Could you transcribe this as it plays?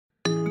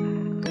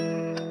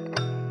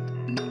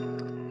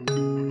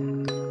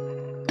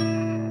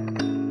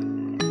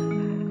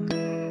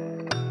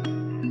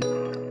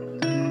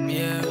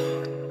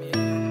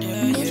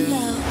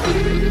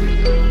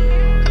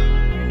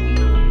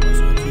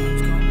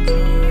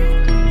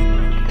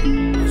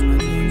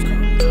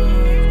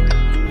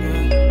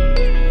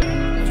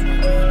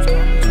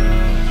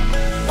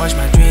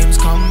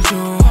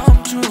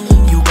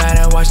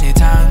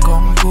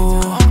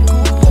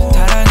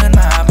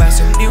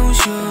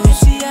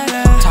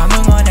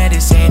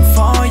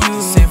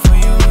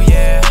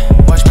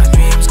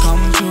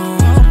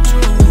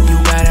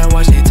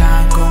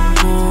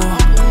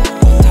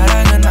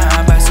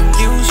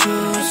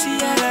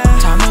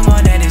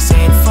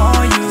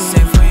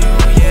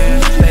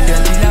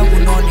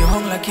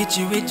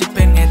ชีวิตจะเ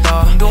ป็นไงต่อ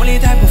โดนรี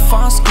ไทป์กูฟ้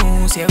องสกู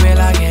เสียเว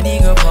ลาแค่นี้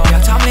ก็พออยา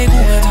กทำเลยกู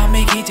ก็ทำไ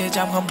ม่คิดจะจ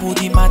ำคำพูด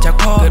ที่มาจาก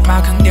พ่อเกิดมา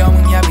ครั้งเดียวมึ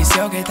งอย่าไปเสี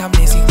ยวแค่ทำใ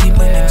นสิ่งที่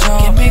มึงนั้นชอบ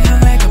เขียนเพลงครั้ง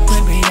แรกกับเพื่อ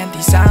นไปยัน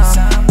ที่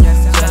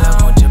3แต่ละ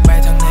คนจะไป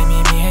ทางไหนไม่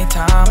มีให้ท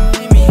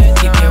ำ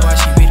คิดแค่ว่า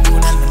ชีวิตกู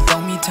นั้นมันต้อ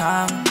งมีทา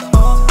ง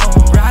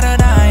Rather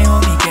die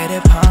homie get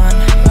it pun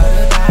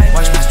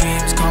Watch my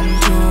dreams come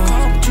true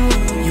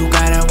You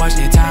gotta watch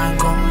the time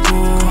come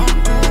through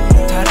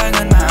ถ้าได้เ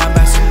งินมาแบ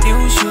บsome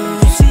new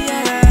shoes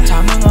ถ้า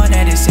มึง on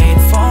that it's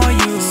ain't for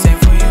you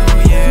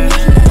yeah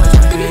Watch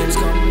my dreams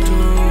come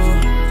true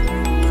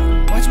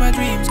Watch my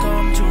dreams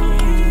come true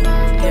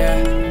yeah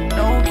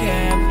no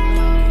cap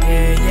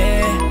yeah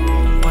yeah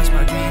Watch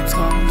my dreams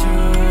come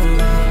true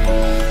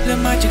เริ่ม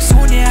มาจากศู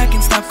นย์เนี่ย I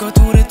can stop go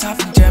to the top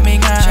มันจะไม่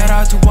ง่าย Shout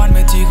out to one เ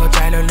มื่อที่เข้าใจ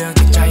แล้วเรื่อง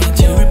จากใจยัง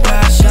ที่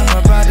reply Young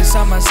my brother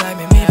side my side ไ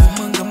ม่มีพวก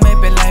มึงก็ไม่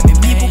เป็นไรไม่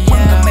มีพวกมึ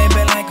งก็ไม่เ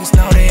ป็นไร Cause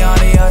now they on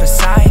the other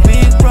side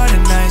Big brother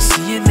nice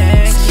see you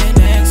next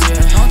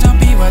น้องท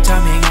ำพี่ว่าท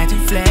ำยังไงถึ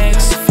ง flex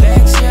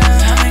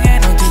ทำยังไง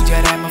น้องถึงจะ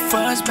ได้มา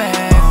first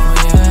bag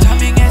ท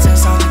ำยังไงจะ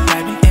สาวถึงกลา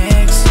ยเป็น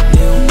X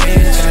Little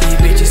bitch Shawty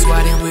bitches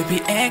riding with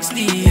PXD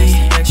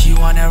She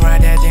wanna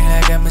ride that thing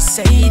like a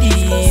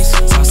Mercedes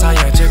สาวๆอ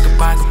ยากเจอกับ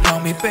บ้านกับน้อง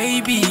ไม่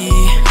baby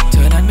เธ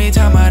อนั้นไม่ธ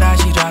รรมดา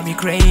she drive me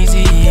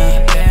crazy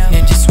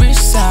Then she switch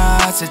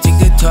sides I think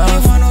they're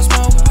tough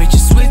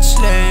Bitches switch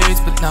lanes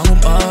but now I'm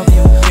up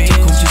เธอ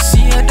คงจะเ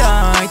สียดา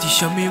ยที่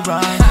ฉันไม่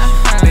รัก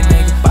เป็นไง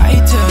ก็ไป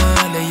เธอ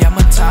เลยอย่าม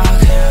าทัก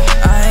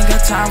I ain't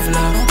got time for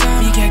love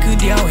มีแค่คืน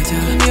เดียวให้เธ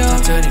อถ้า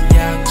เธอนั้นอย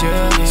ากเจอ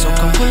ส่ง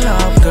คำ pull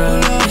up girl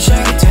ไม่ใช่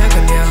แค่เธอค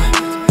นเดียว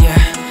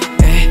Yeah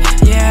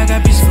yeah I got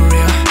peace for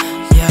real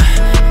Yeah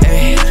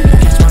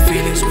catch my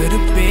feelings with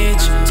a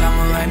bitch ทำ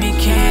อะไรไม่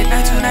คิด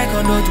night to night คอ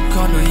นโดทุกค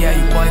อนโด yeah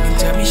you boy can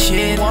tell me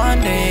shit One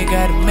day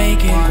gotta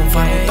make it คง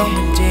ฝันว่าต้องเ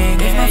ป็นจริง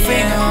If my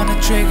finger on the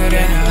trigger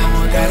then I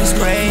know that is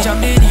great จ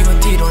ำได้ดีวัน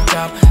ที่โดน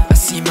จับ I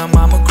see my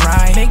mama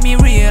cry Make me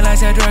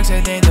realize that drugs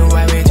ain't the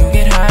right way to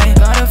get high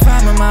Gotta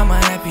find my mama